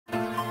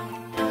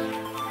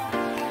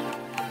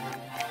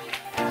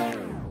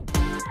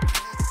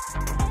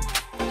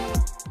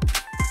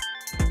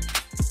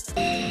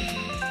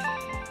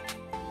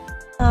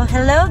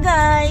Hello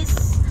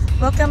guys!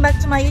 Welcome back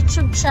to my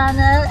YouTube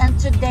channel, and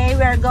today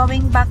we are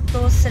going back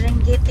to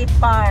Serengeti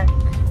Park.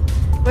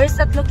 Where is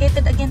that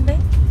located again,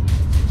 babe?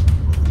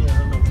 Yeah,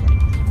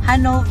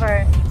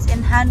 Hanover. It's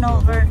in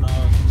Hanover.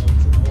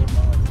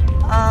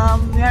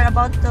 We are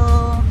about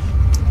to,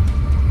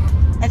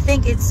 I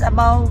think it's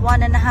about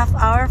 1.5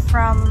 hours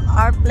from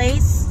our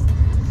place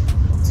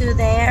to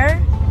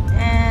there,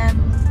 and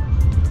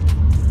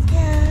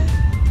yeah,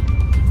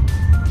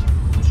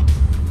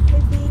 my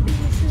baby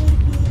is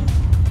sleeping.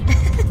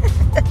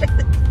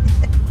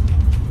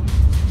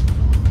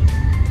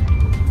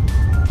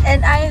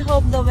 And I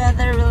hope the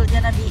weather will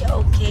gonna be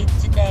okay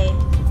today.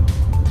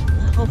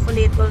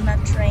 Hopefully it will not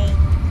rain.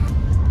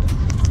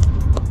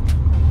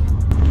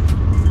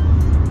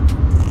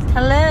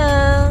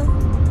 Hello.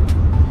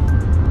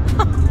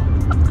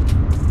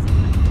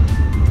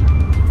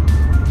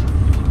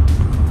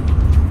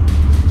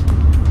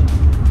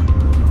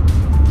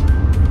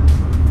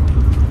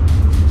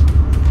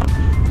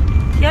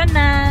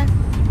 Fiona,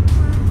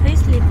 are you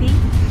sleeping?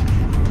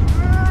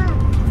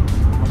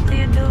 What are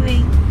you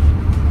doing?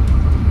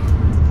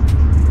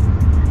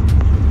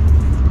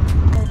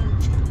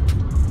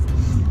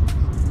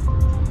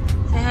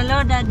 Say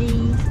hello,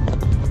 Daddy.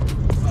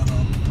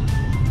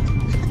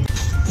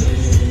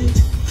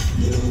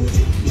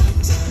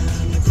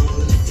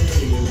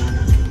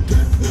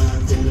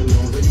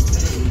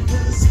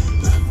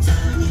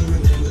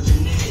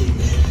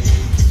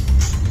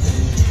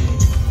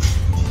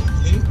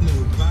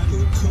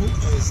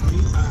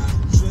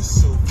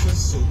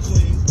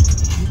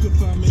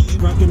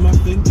 Rocking my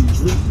Fendi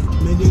drip,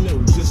 man, you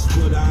know just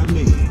what I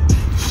mean.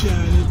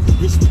 Shining,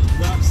 wrist with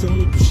rocks on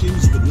it,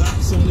 shoes with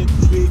locks on it.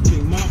 Big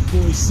thing, my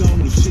boy song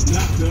with shit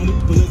locked on it.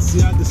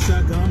 Balenciaga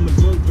saga, I'm the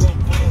bird walk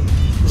on.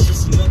 It's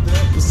just another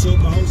episode,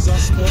 my hoes are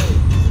spoiled.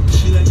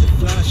 She like to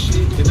fly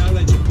shit, and I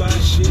like to buy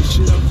shit.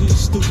 Shit, I'm getting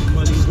stupid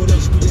money. What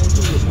else we gon'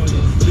 do with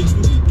money? Bitch,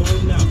 we be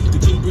ballin' out. The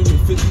king bring me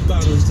 50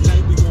 bottles.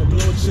 Tonight we gon'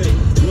 blow a chain.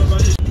 Whoever I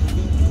just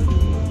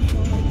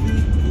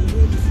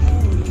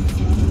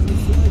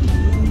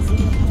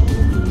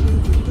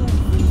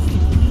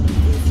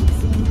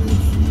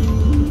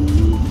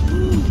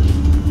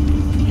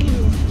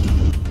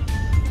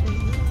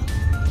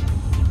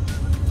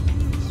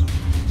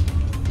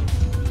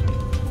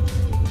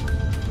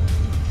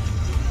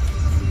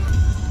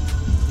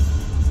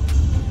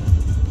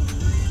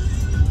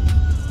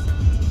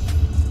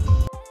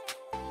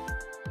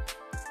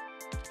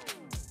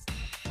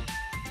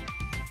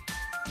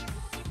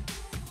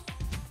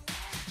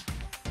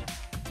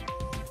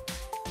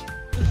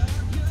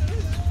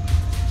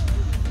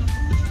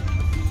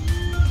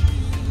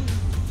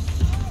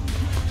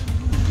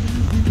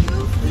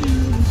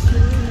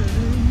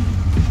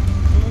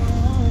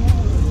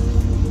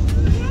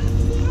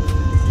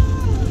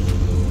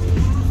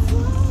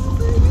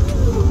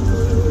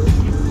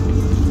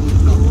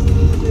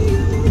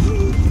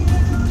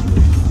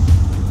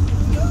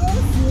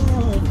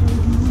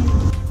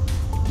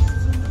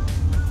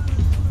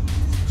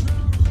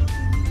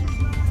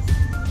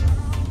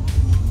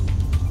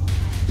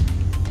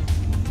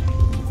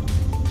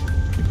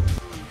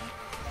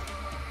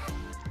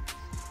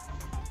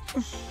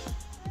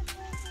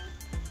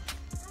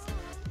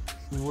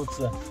What's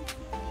that?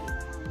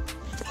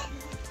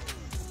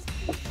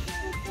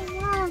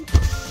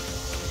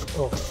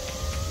 Oh.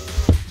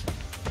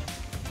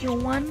 You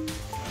want?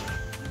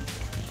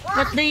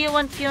 What do you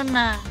want,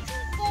 Fiona?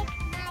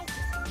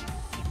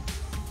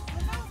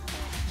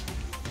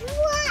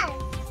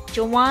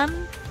 You want?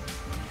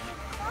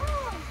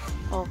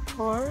 Of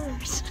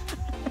course.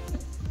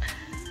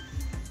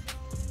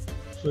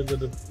 Should I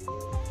get a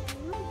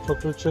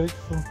chocolate shake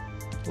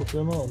for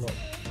Fiona or not?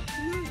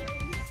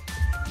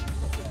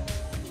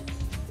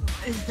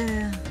 Is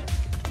there?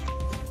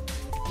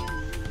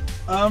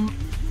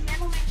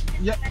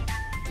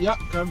 Ja,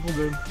 kein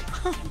Problem.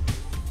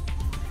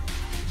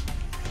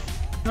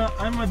 Na,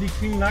 einmal die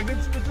King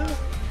Nuggets bitte,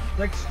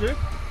 6 Stück.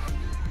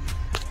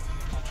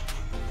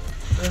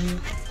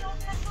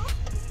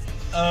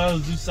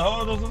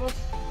 Süß-sauer oder sowas.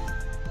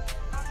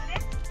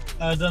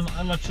 Dann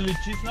einmal Chili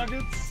Cheese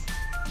Nuggets.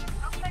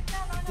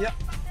 Ja,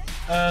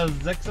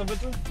 6er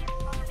bitte.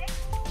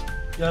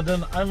 Ja,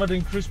 dann einmal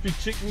den Crispy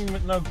Chicken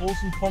mit einer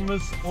großen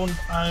Pommes und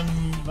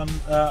einem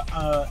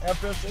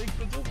Erdbeershake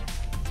bitte.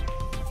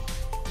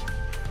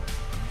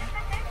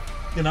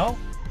 Genau.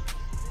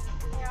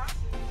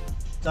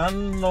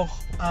 Dann noch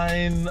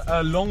ein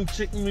Long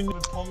Chicken Menü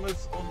mit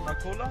Pommes und einer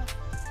Cola.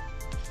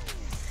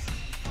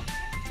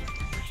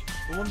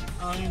 Und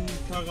ein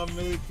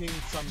Caramel King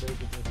Sundae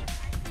bitte.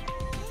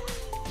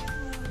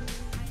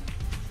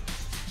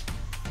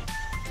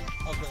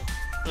 Okay.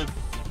 Gut.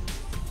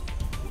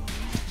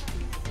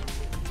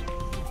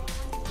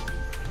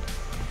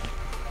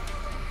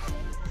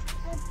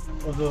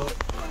 Also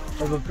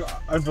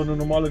einfach nur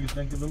normale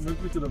Getränke sind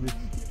möglich, oder wie?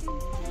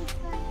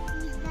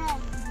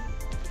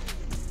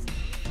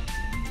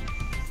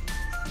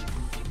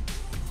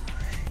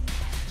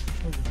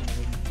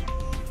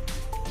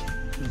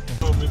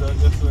 So, wieder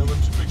jetzt eine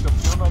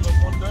Spekulation an der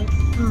Front.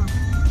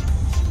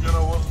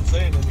 wasn't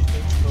saying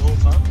anything the whole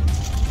time.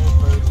 I was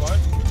very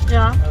quiet.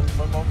 Yeah. And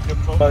my mom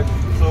kept talking like,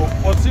 so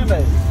what's your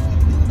name?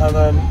 And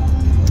then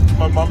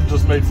my mom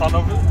just made fun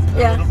of it a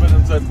little bit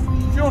and said,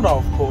 Fiona,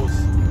 of course.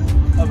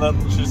 And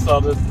then she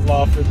started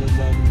laughing and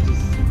then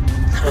just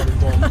started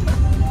talking.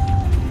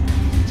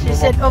 She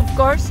said, of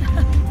course.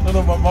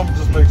 No, my mom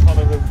just makes fun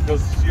of it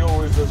because she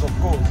always says, of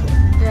course.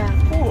 Yeah.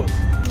 Of course.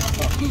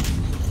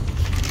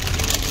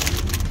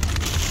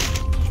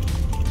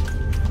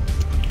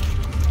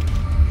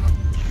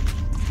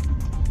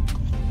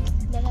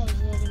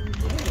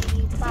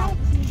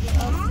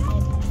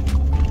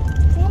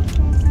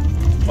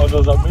 What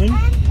does that mean?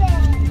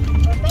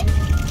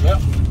 Yeah.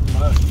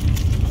 Nice.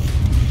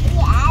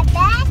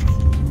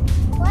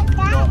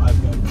 No, I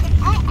bet.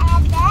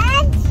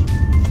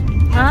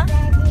 Huh?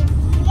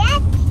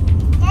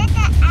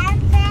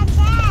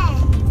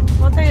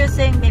 What are you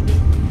saying, baby?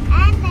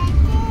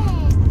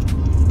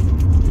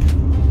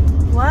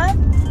 What?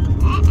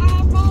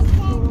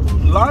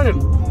 Lion.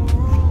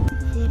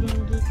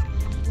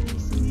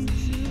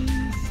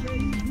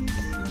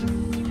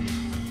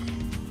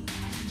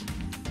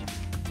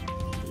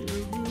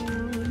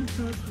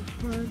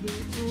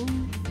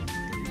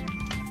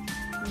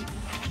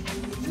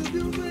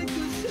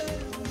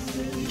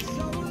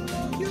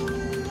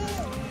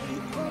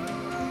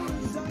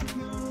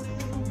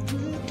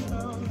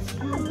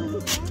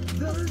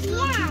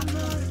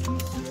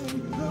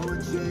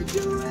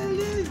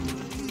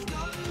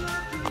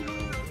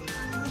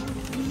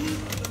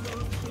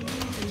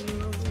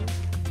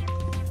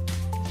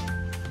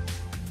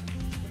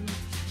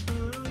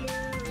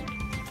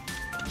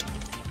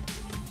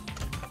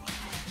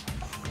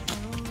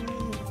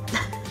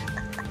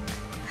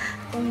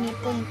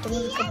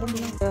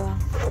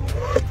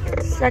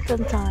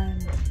 Second time.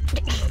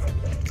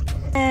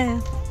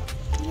 Yeah.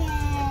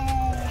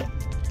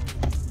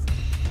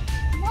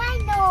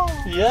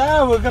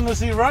 Yeah, we're gonna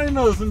see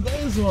rhinos in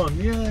this one.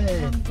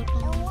 Yay!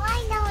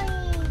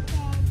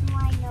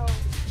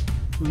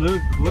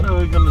 Look, what are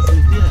we gonna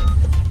see here?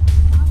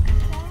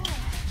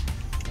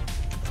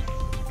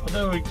 What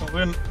are we?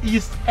 We're in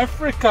East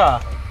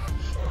Africa.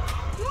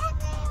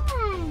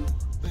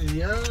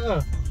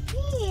 Yeah.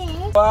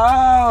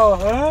 Wow,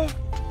 huh?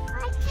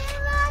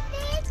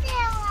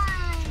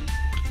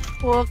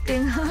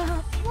 Walking.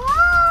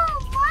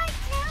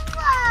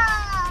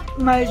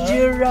 My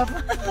giraffe.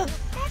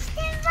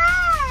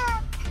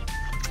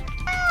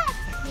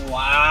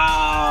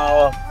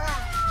 Wow.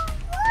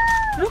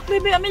 Look,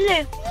 baby,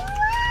 Amelie.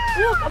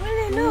 Look,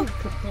 Amelie, look.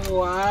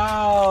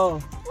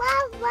 Wow.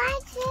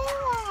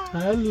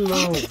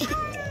 Hello.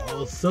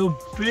 Oh, so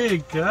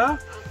big, huh?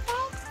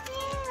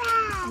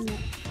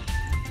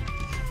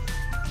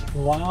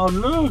 Wow,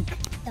 look.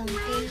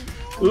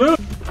 Look.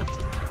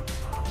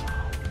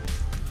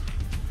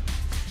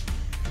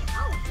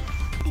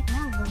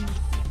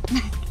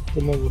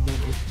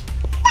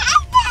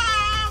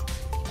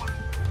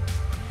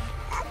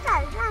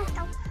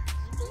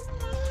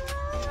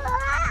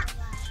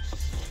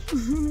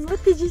 What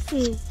did you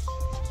see?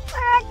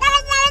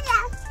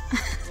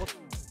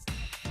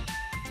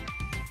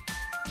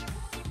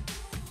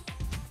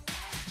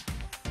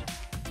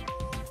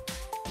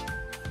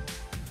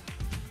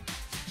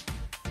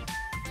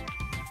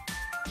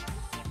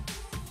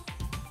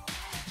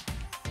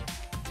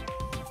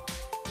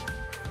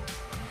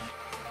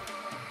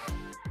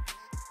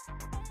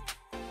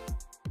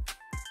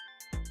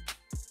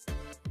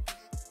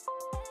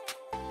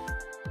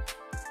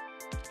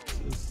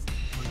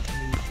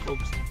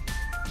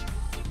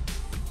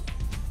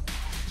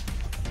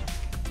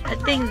 I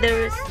think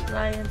there is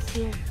lions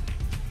here.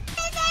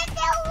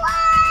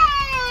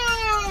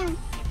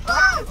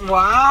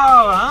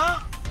 Wow, huh?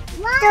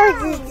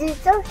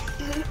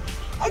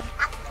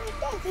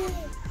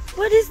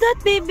 What is that,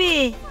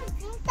 baby?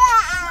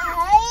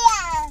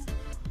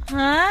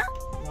 Huh?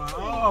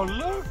 Wow,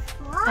 look.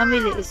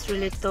 Amelie is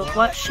really talk.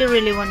 What she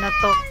really wanna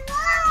talk?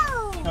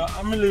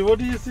 Amelie, what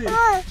do you see?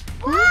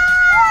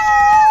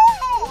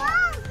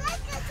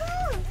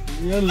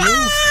 Yeah,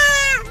 look.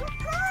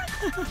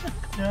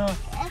 Yeah.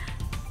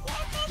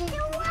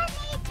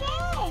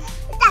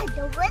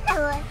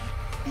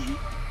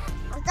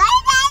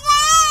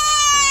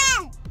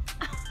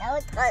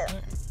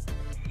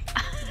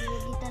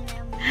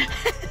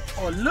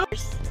 Oh, look.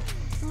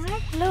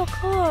 Look,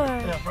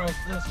 horse. Yeah, right,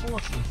 there's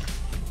horses.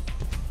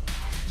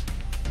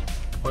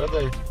 Why are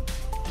they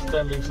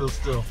standing so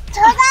still?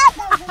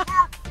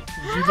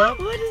 You see that?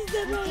 What is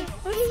that?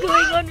 What is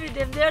going on with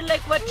them? They're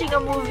like watching a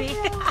movie.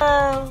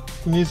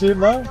 Can you see it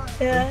now?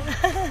 Yeah.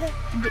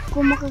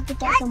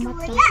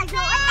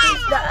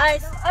 The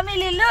eyes.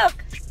 Amelie, look.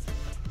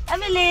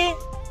 Amelie.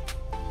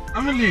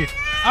 Amelie!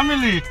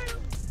 Amelie!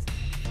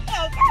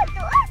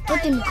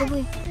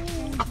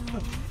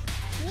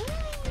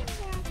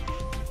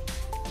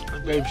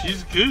 Babe,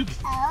 she's good.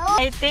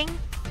 I think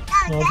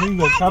I think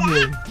they're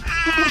cuddling.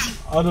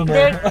 I don't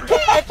know.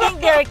 I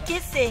think they're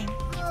kissing.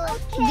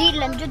 Di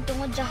lanjut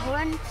tungod sa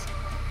horns.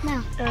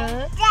 Na.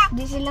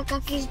 Di sila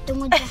kakis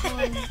tungod sa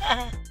horns.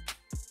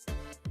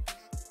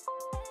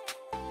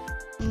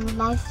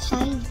 life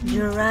size.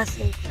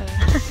 Jurassic.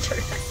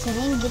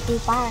 Serengeti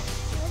Park.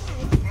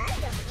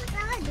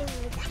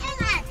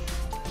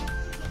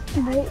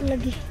 Bau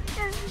lagi.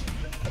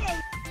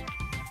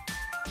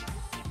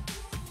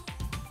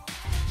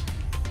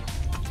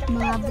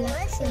 Mga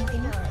black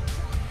singing.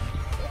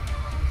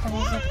 Para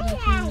sa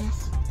Pilipinas.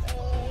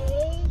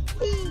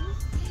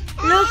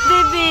 Look,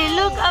 baby.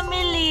 Look,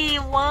 Amelie.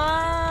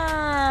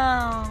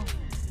 Wow.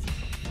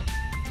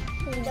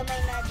 Damay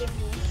natin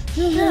din.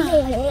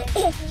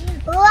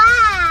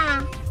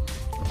 Wow!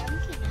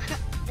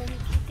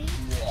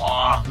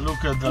 Wow, look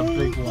at that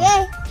big one.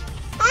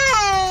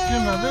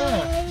 Look at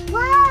that.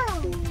 Wow!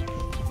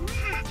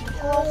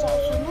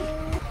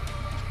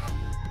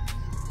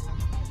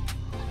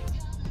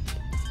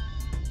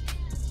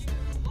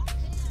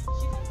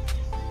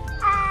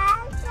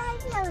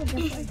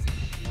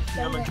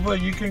 Yeah, look, come on,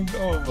 you can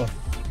go over.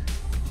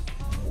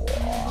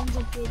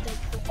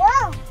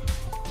 Wow!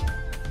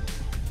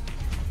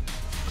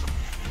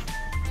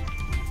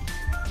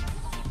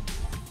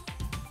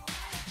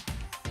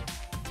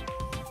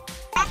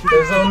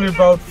 There's only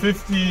about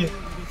 50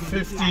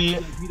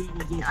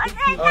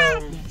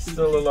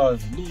 still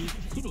alive.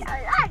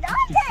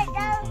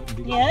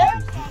 Yeah?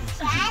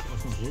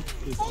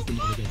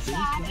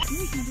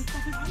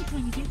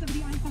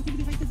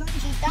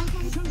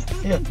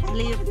 Yeah.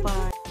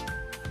 Leopard.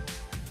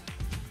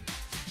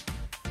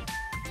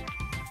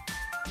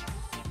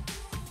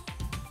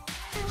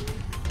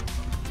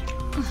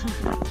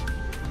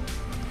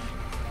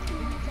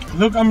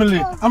 Look,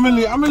 Amelie,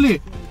 Amelie,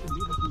 Amelie.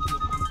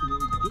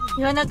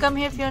 You wanna come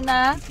here,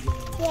 Fiona?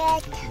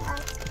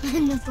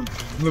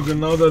 Look, and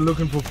now they're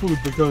looking for food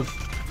because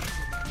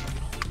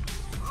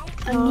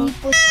Amelie,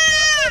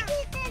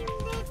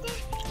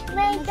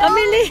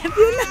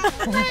 Fiona.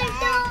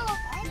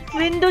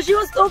 Window, she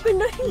wants to open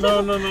the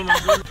window. no.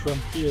 From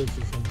here or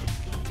something.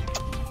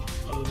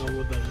 I don't know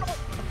what that is.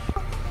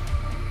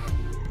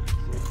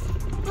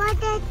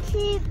 What a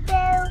cheap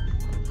bill.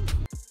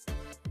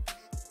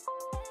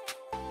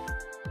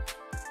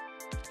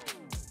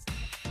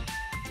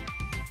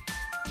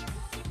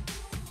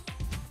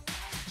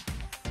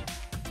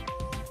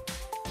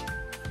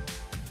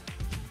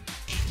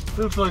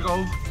 Looks like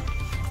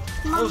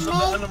most of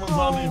the animals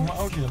aren't even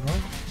out yet,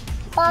 right?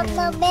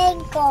 Papa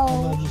mango.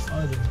 They're just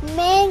hiding.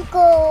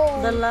 Mango.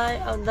 The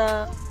light of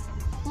the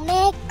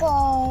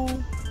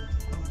Mango.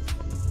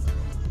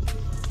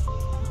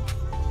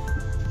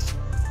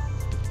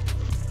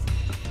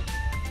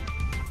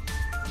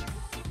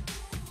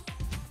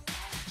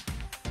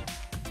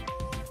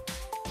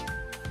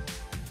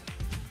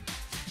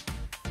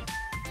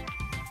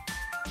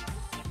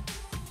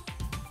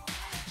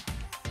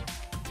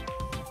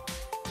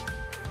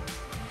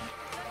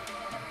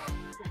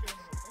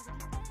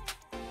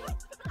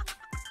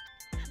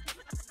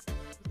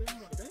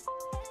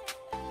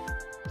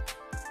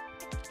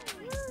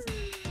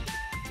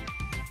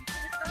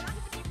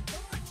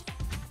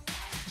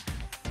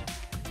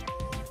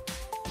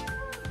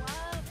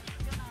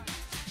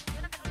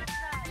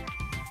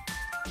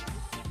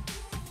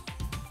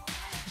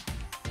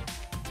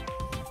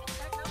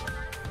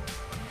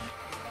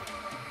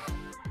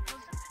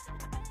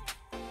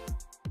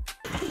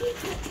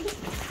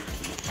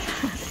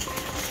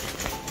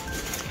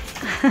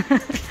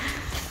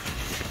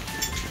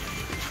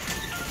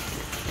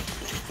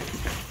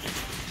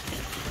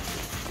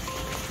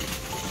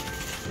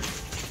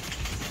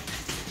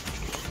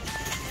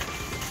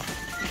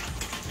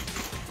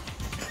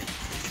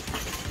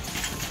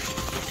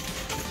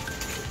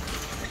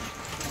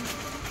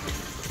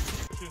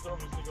 She's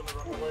obviously going to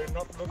run away,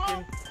 not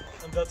looking,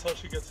 and that's how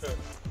she gets hurt.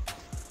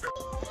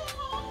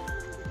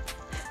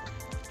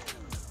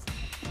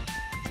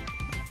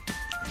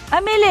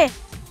 Amelie.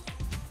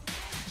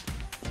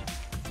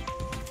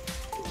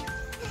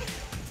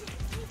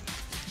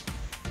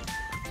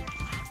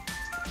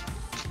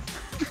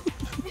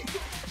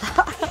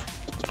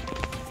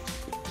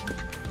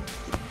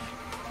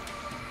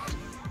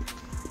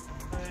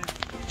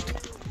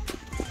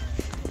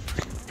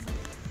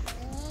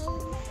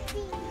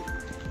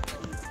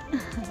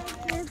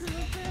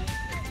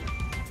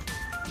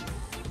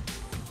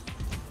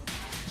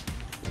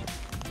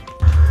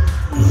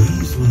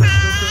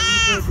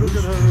 Look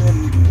at her.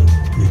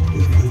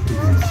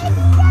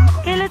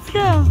 Okay, let's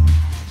go.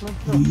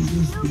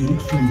 Dieses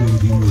Bild von den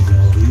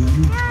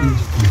Dinosauriern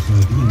ist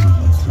seit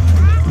längerer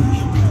Zeit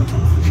nicht mehr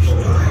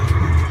aufgestellt.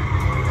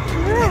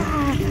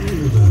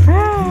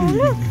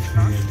 Ihre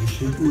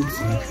gefährliche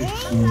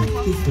Urzeitechsen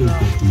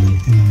bevölkerten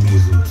im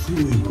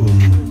Mesozoikum,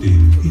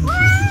 dem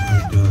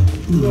Erdmittelalter,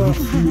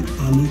 nahezu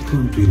alle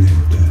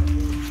Kontinente.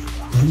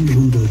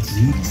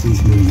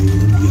 170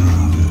 Millionen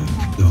Jahre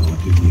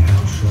dauerte die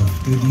Herrschaft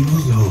der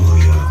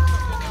Dinosaurier,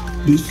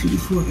 bis sie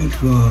vor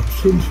etwa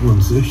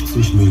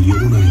 65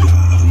 Millionen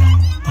Jahren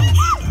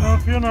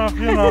ausstarben. Fiona.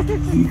 Sie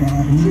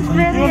waren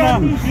Fiona,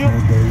 eine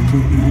Vorbilder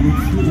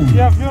Evolution,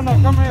 Ja, Fiona,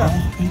 komm her.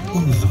 auch in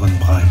unseren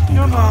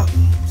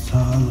Breitengraden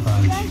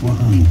zahlreich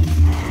vorhanden.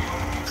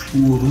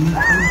 Spuren und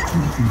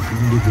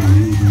Tiefenfunde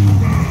belegen,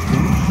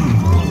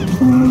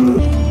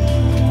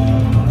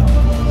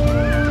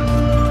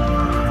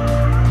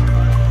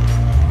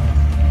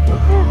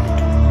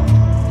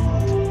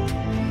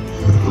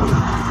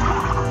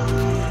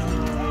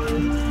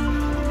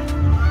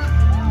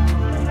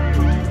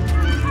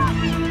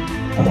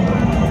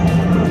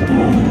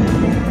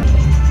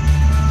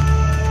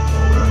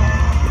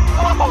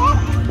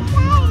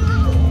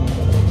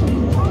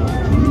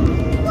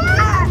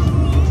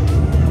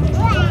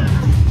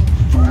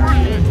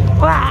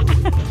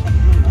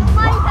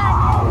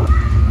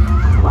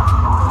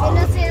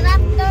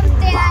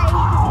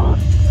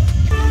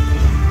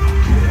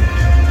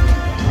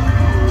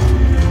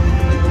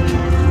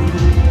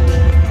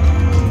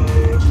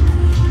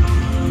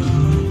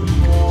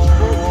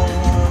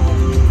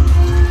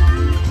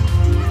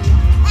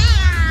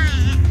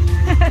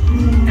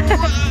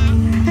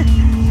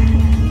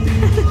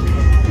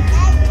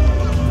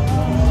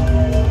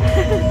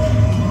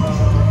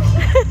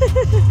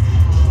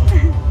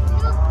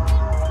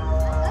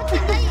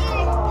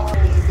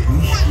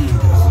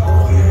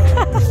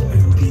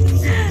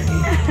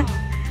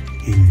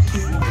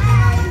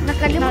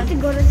 Kalimut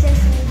siguro siya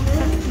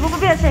sa Buko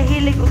biya sa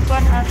hilig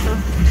ukuan ato.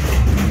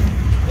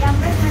 Yang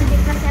pres nanti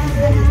pa siya ang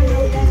ganun.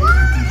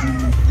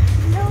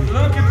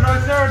 Look, it's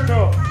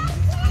Triceratops.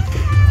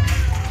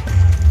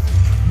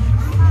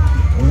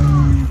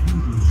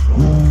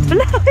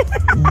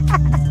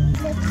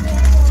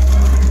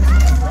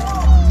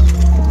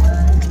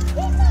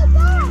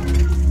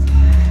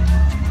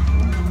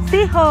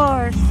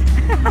 Seahorse.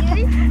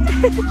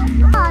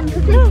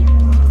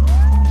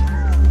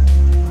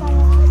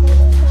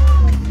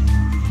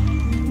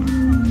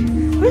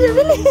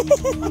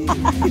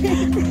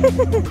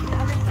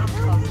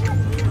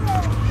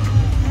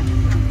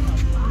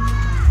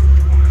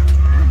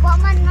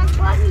 Paman mas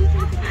wali.